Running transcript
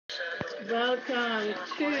Welcome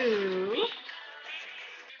to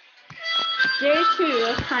day 2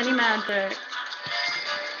 of Tiny Magic.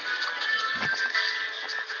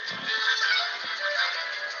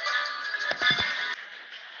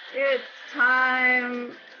 It's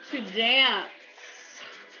time to dance.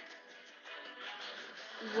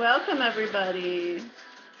 Welcome, everybody.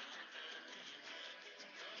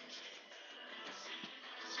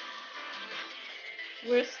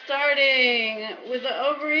 We're starting with the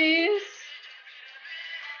ovaries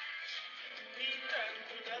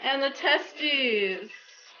and the testes.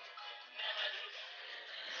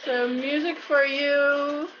 So music for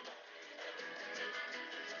you.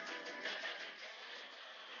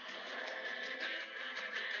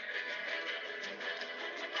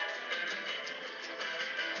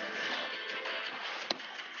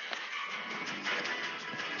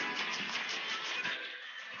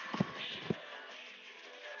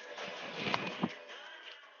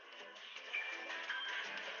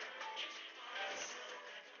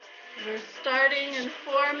 We're starting in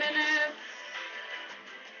 4 minutes.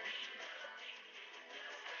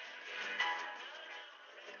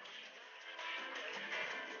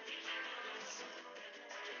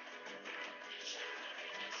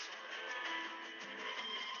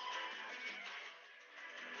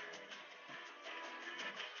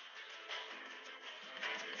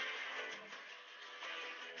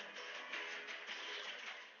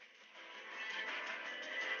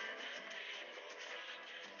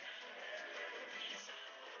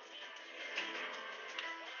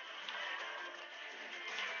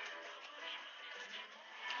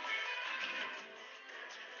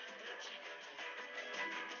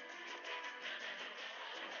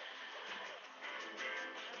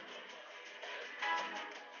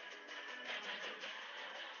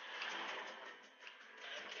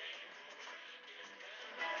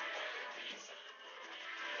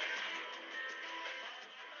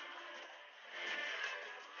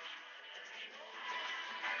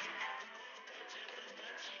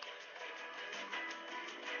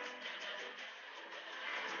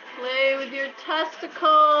 Play with your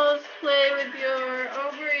testicles, play with your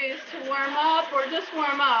ovaries to warm up or just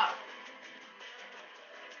warm up.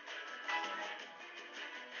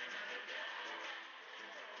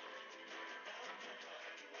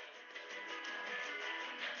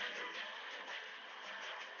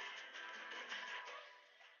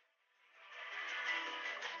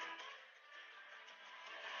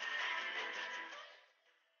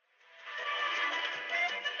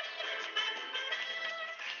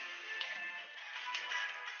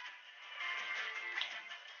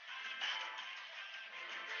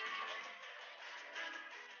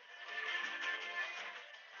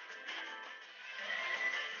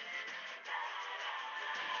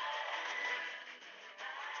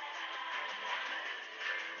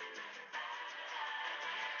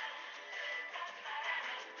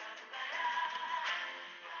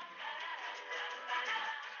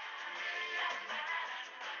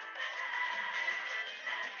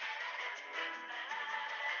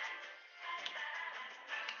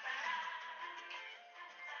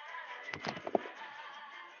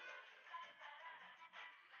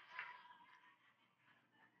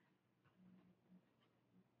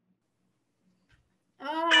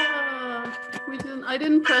 I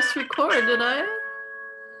didn't press record, did I?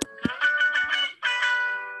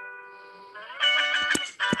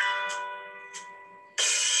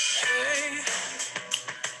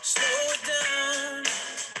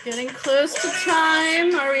 Getting close to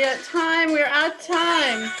time. Are we at time? We're at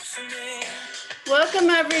time. Welcome,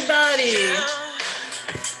 everybody.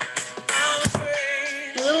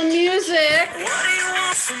 A little music.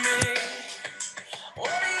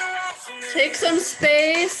 Take some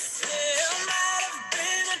space.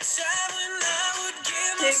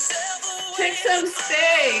 Take some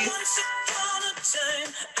space.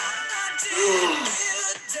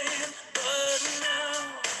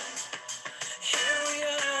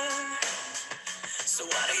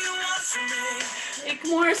 Take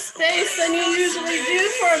more space than you usually do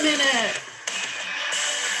for a minute.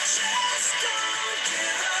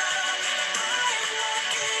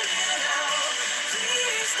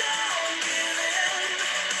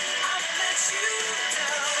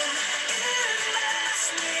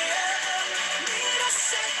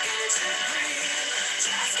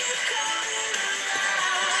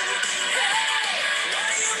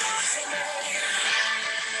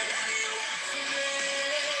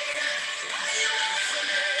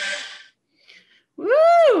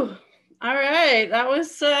 Woo! All right, that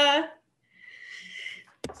was,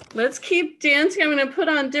 let's keep dancing. I'm gonna put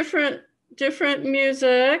on different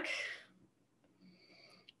music.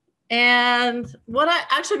 And what I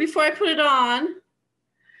actually, before I put it on,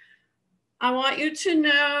 I want you to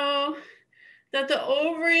know that the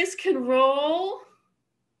ovaries can roll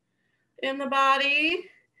in the body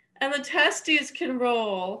and the testes can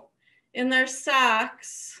roll in their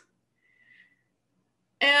sacs.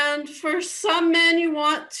 And for some men, you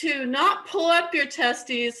want to not pull up your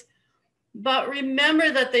testes, but remember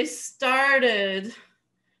that they started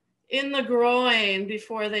in the groin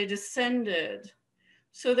before they descended.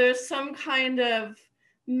 So there's some kind of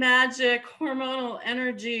magic hormonal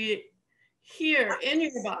energy here in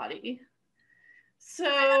your body.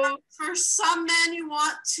 So for some men, you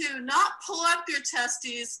want to not pull up your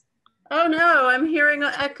testes. Oh no, I'm hearing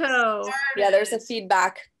an echo. Yeah, there's a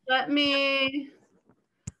feedback. Let me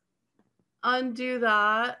undo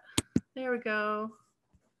that. There we go.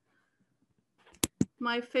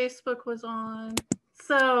 My Facebook was on.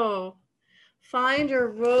 So find your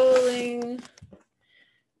rolling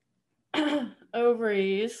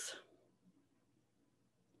ovaries.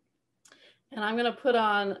 And I'm going to put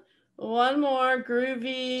on one more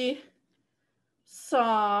groovy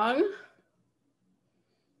song.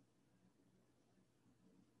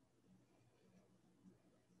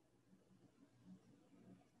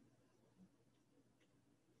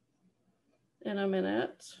 In a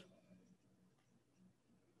minute.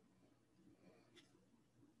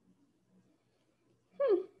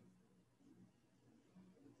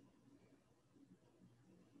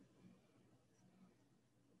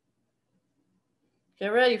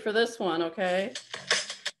 Get ready for this one, okay?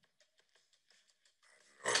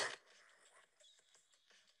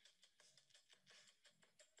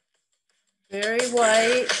 Very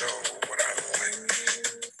white.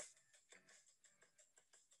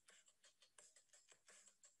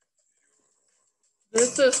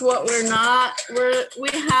 This is what we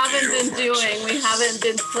haven't been doing. We haven't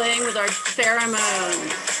been playing with our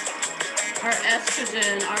pheromones, our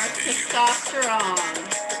estrogen, our testosterone.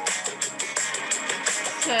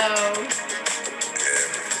 So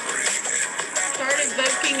start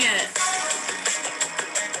evoking it.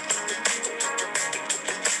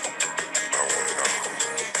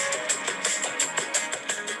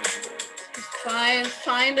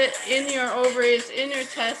 Find it in your ovaries, in your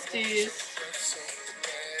testes.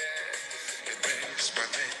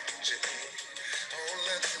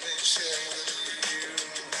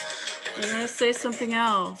 I'm going to say something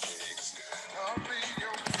else.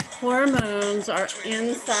 Hormones are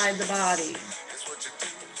inside the body,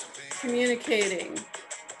 communicating.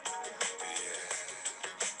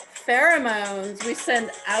 Pheromones we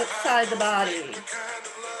send outside the body.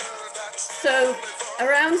 So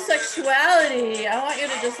around sexuality, I want you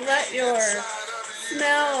to just let your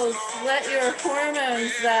smells, let your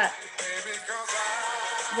hormones that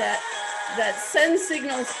send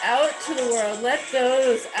signals out to the world, let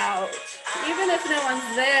those out. Even if no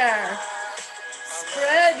one's there,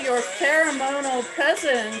 spread your pheromonal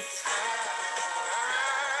presence,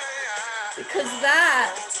 because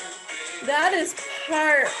that is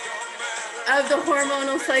part of the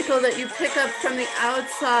hormonal cycle that you pick up from the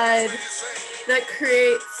outside that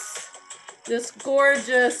creates this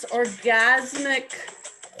gorgeous orgasmic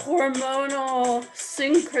hormonal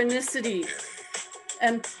synchronicity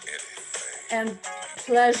and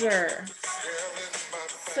pleasure.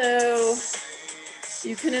 So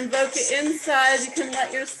you can invoke it inside, you can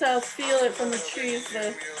let yourself feel it from the trees,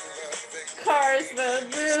 the cars, the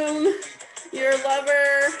room, your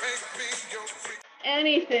lover,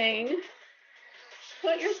 anything.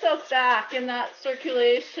 Put yourself back in that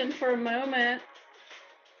circulation for a moment.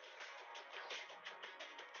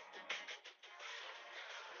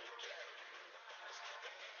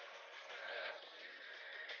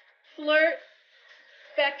 Flirt,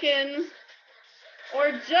 beckon,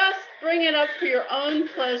 or just bring it up for your own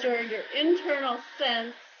pleasure, your internal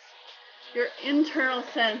sense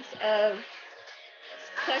of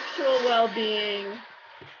sexual well-being.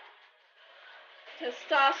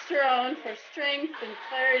 Testosterone for strength and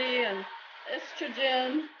clarity, and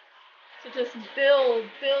estrogen to just build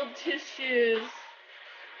tissues.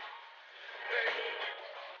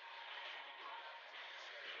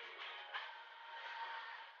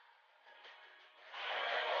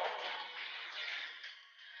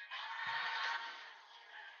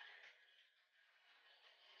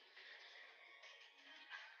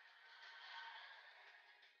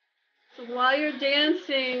 So while you're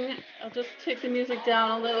dancing, I'll just take the music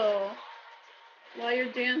down a little. While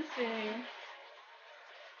you're dancing,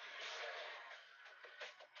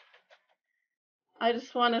 I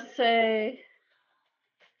just want to say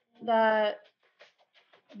that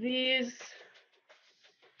these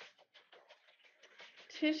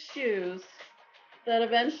tissues that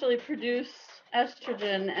eventually produce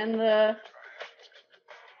estrogen,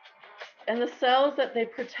 and the cells that they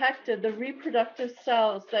protected, the reproductive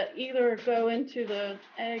cells that either go into the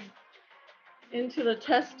egg, into the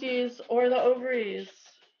testes or the ovaries,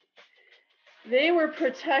 they were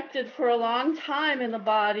protected for a long time in the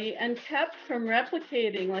body and kept from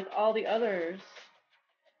replicating like all the others.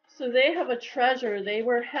 So they have a treasure. They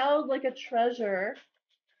were held like a treasure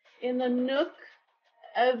in the nook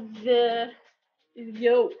of the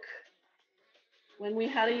yolk. When we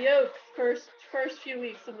had a yolk, first few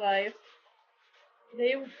weeks of life,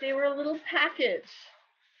 they were a little package.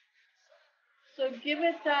 So give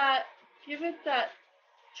it that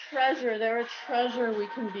treasure. They're a treasure we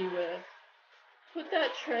can be with. Put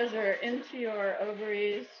that treasure into your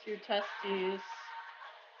ovaries, your testes.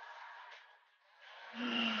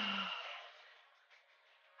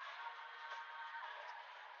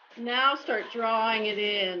 Now start drawing it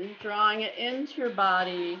into your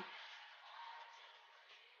body.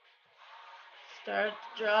 Start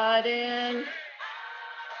to draw it in.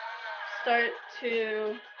 Start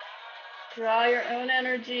to draw your own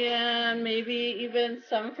energy in, maybe even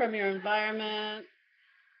some from your environment.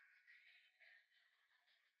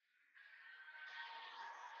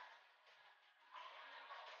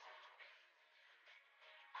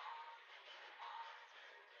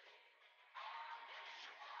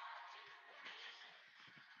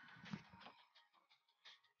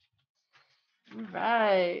 All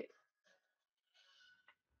right.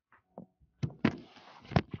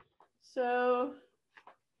 So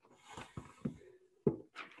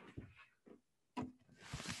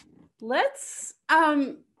let's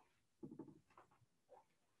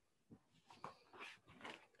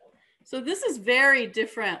so this is very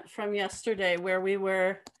different from yesterday where we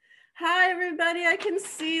were, hi everybody, I can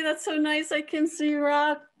see, that's so nice, I can see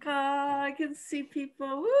Raka, I can see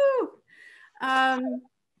people, woo!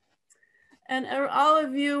 And all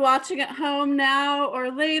of you watching at home now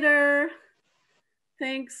or later,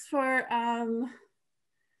 thanks for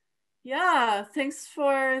thanks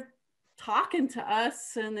for talking to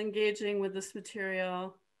us and engaging with this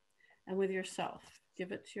material and with yourself.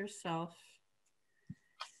 Give it to yourself.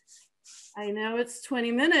 I know it's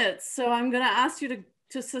 20 minutes, so I'm going to ask you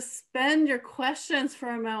to suspend your questions for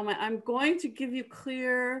a moment. I'm going to give you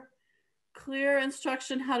clear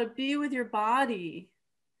instruction how to be with your body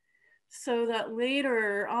so that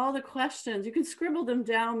later all the questions, you can scribble them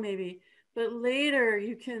down maybe, but later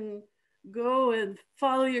you can go and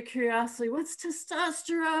follow your curiosity. What's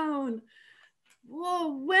testosterone?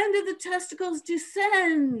 Whoa, when did the testicles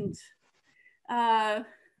descend? And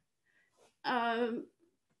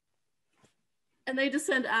they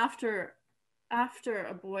descend after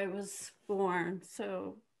a boy was born,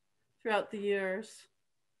 so throughout the years.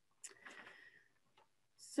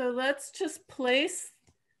 So let's just place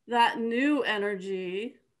that new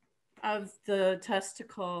energy of the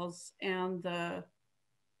testicles and the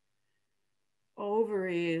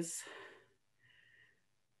ovaries.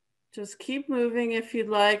 Just keep moving if you'd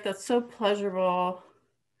like. That's so pleasurable.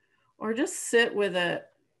 Or just sit with it.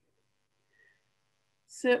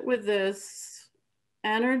 Sit with this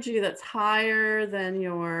energy that's higher than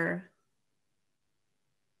your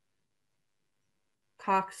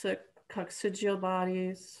coccygeal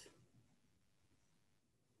bodies.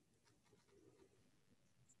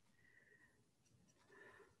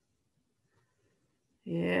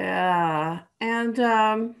 Yeah.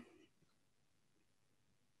 And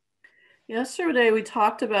yesterday we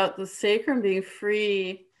talked about the sacrum being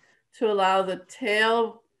free to allow the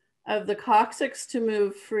tail of the coccyx to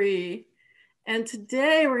move free. And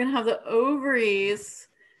today we're going to have the ovaries.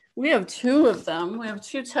 We have two of them. We have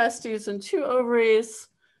two testes and two ovaries.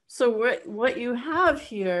 So what you have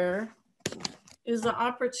here is the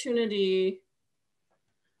opportunity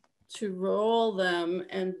to roll them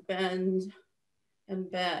and bend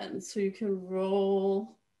and bend. So you can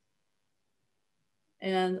roll.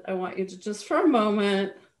 And I want you to just for a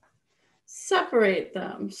moment separate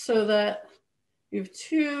them so that you have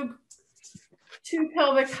two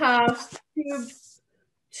pelvic halves,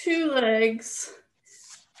 two legs,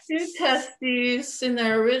 two testes in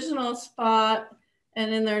their original spot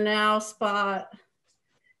and in their now spot.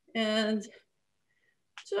 And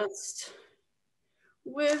just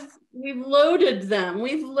we've loaded them.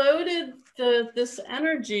 We've loaded this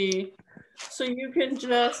energy so you can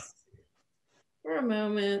just, for a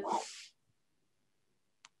moment,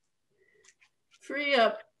 free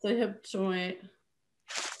up the hip joint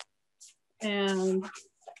and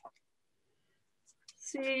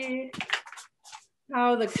see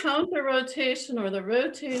how the counter rotation or the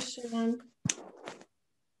rotation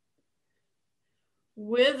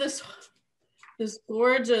with This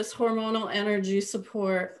gorgeous hormonal energy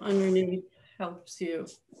support underneath helps you.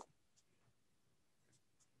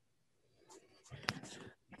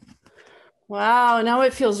 Wow, now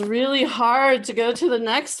it feels really hard to go to the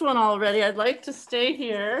next one already. I'd like to stay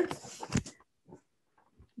here,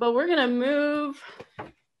 but we're gonna move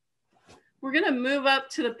up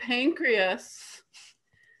to the pancreas.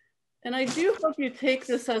 And I do hope you take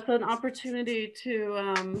this as an opportunity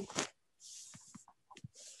to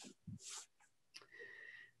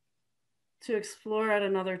explore at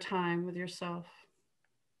another time with yourself.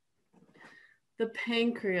 The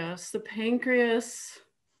pancreas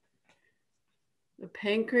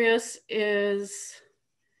is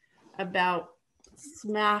about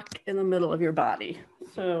smack in the middle of your body.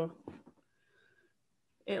 So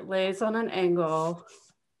it lays on an angle,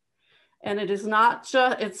 and it is not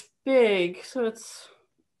just, it's big. So it's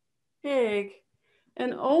big,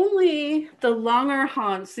 and only the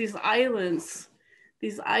Langerhans, these islands,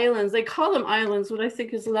 they call them islands, what I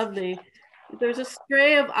think is lovely. There's a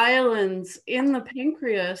spray of islands in the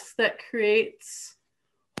pancreas that creates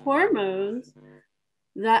hormones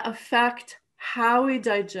that affect how we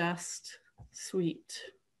digest sweet,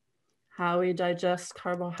 how we digest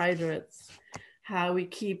carbohydrates, how we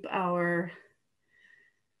keep our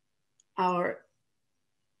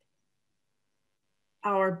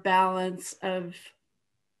balance of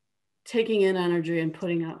taking in energy and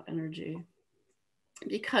putting out energy,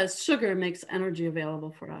 because sugar makes energy available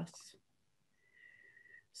for us.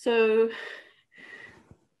 So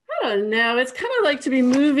I don't know, it's kind of like to be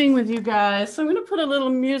moving with you guys. So I'm going to put a little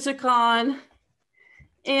music on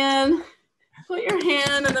and put your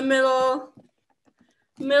hand in the middle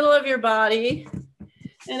of your body.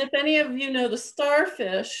 And if any of you know the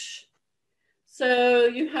starfish, so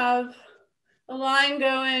you have a line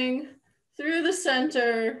going through the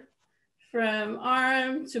center from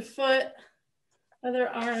arm to foot, other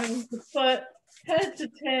arm to foot, head to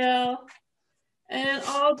tail, and in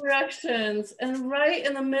all directions. And right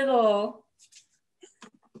in the middle,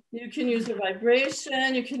 you can use your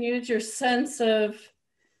vibration, you can use your sense of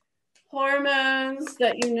hormones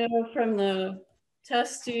that you know from the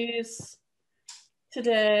testes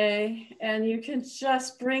today, and you can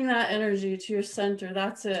just bring that energy to your center.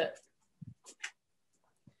 That's it.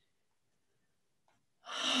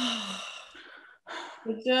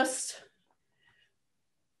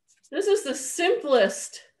 This is the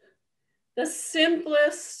simplest.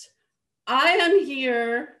 I am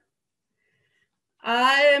here.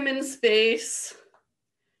 I am in space.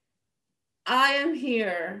 I am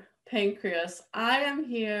here, pancreas. I am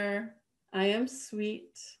here. I am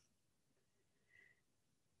sweet.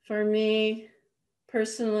 For me,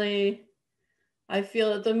 personally, I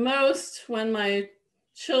feel it the most when my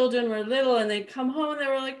children were little and they'd come home and they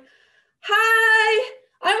were like, "Hi,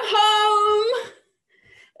 I'm home."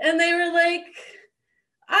 And they were like,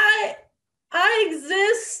 I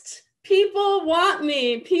exist. People want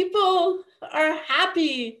me. People are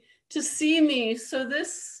happy to see me. So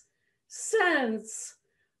this sense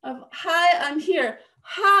of, hi, I'm here.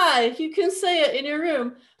 Hi, you can say it in your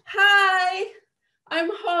room. Hi, I'm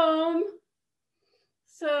home.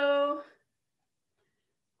 So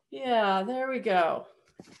yeah, there we go.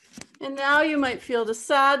 And now you might feel the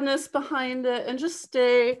sadness behind it and just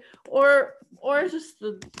stay, or just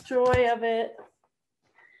the joy of it.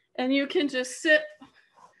 And you can just sit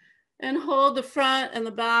and hold the front and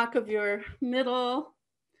the back of your middle.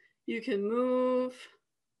 You can move.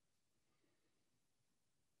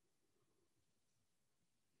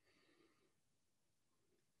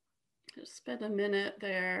 Just spend a minute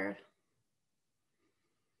there.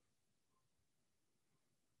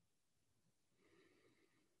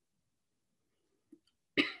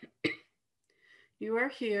 You are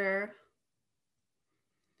here.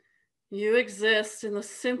 You exist in the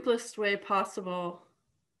simplest way possible.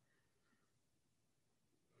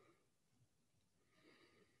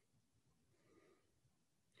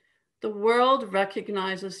 The world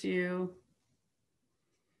recognizes you.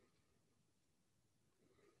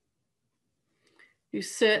 You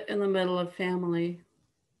sit in the middle of family.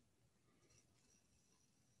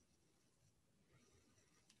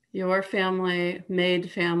 Your family,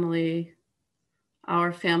 made family,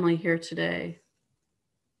 our family here today.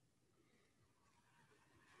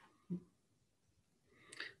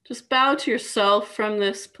 Just bow to yourself from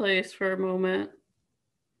this place for a moment.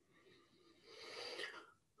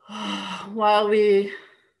 While we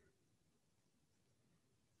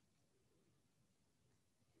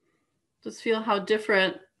just feel how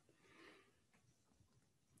different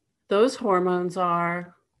those hormones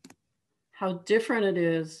are, how different it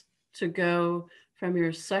is to go from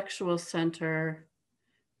your sexual center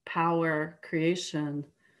power creation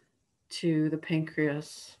to the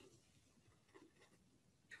pancreas.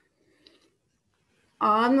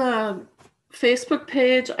 On the Facebook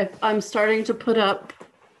page, I'm starting to put up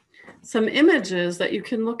some images that you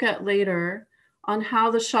can look at later on how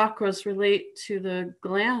the chakras relate to the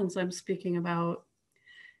glands I'm speaking about.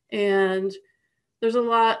 And there's a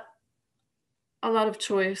lot of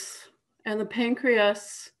choice. And the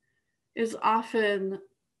pancreas is often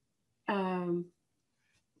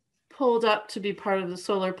pulled up to be part of the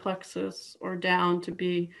solar plexus or down to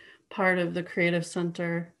be part of the creative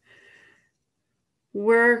center.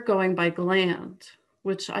 We're going by gland,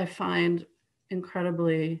 which I find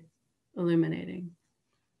incredibly illuminating.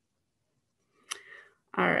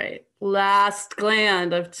 All right, last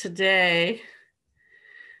gland of today.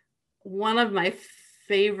 One of my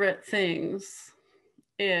favorite things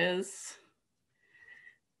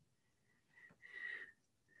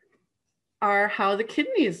are how the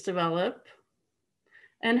kidneys develop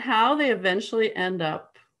and how they eventually end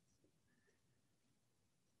up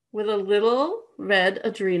with a little red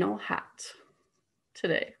adrenal hat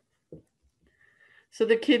today. So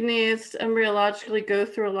the kidneys embryologically go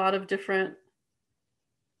through a lot of different,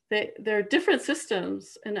 there are different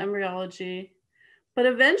systems in embryology, but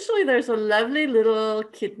eventually there's a lovely little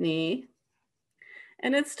kidney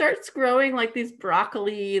and it starts growing like these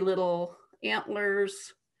broccoli little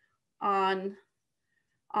antlers on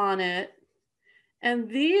it. And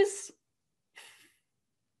these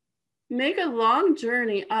make a long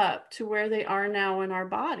journey up to where they are now in our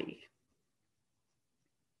body.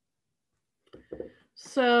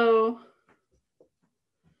 So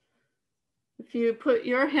if you put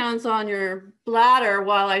your hands on your bladder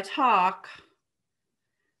while I talk,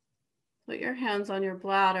 put your hands on your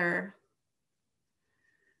bladder,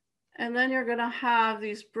 and then you're going to have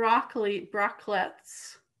these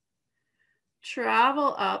brocklets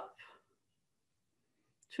travel up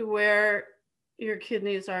to where your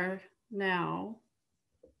kidneys are now.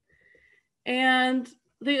 And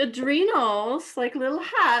the adrenals, like little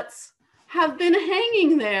hats, have been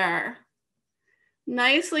hanging there,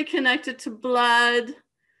 nicely connected to blood,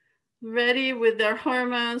 ready with their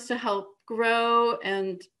hormones to help grow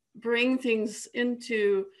and bring things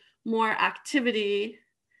into more activity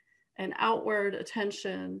and outward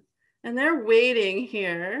attention. And they're waiting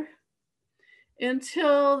here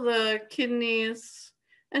until the kidneys,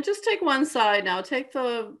 and just take one side now, take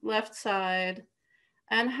the left side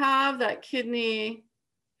and have that kidney,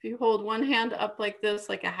 if you hold one hand up like this,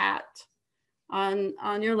 like a hat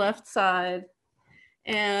on your left side,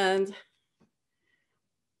 and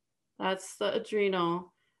that's the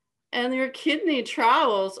adrenal. And your kidney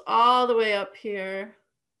travels all the way up here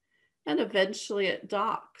and eventually it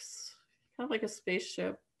docks, kind of like a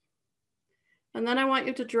spaceship. And then I want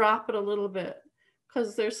you to drop it a little bit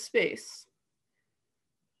because there's space.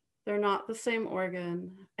 They're not the same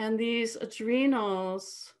organ. And these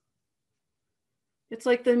adrenals, it's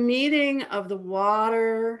like the meeting of the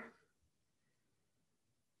water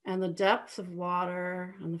and the depth of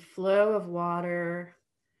water and the flow of water,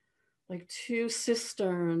 like two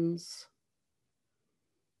cisterns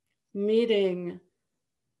meeting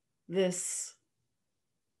this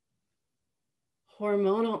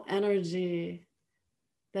hormonal energy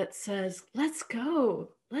that says, let's go,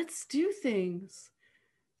 let's do things,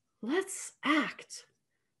 let's act,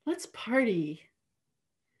 let's party.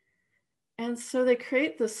 And so they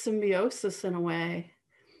create this symbiosis in a way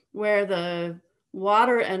where the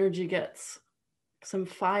water energy gets some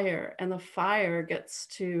fire and the fire gets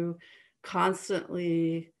to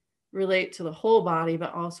constantly relate to the whole body,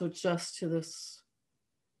 but also just to this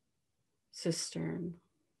cistern.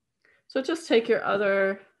 So just take your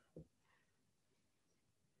other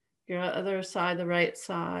side, the right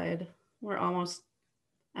side. We're almost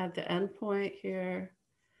at the end point here.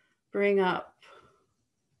 Bring up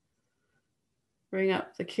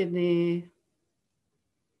the kidney,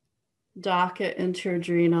 dock it into your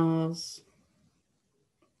adrenals.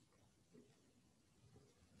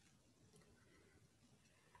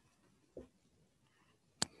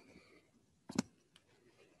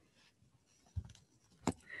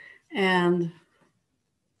 And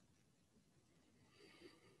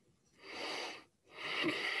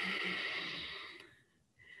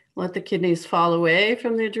let the kidneys fall away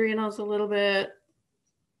from the adrenals a little bit.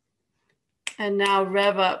 And now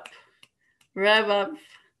rev up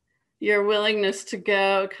your willingness to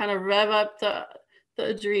go, kind of rev up the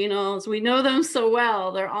adrenals. We know them so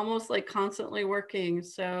well. They're almost like constantly working.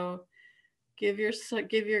 So give your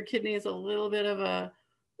kidneys a little bit of a,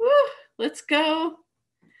 woo, let's go.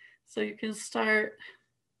 So you can start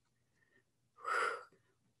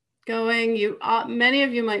going. Many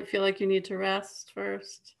of you might feel like you need to rest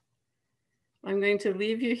first. I'm going to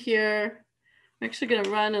leave you here. I'm actually going to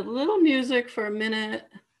run a little music for a minute.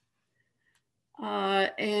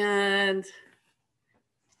 And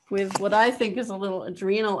with what I think is a little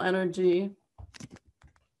adrenal energy.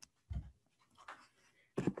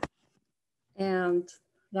 And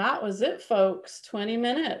that was it, folks, 20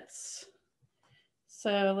 minutes.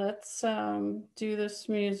 So let's do this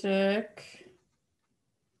music.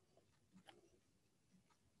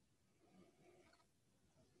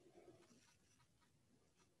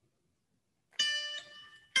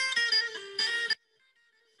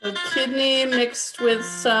 So kidney mixed with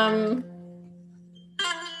some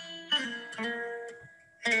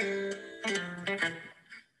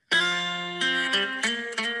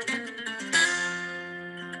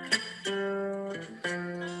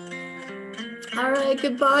all right,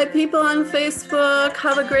 goodbye, people on Facebook.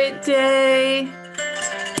 Have a great day.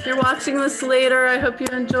 If you're watching this later, I hope you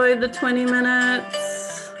enjoyed the 20 minutes.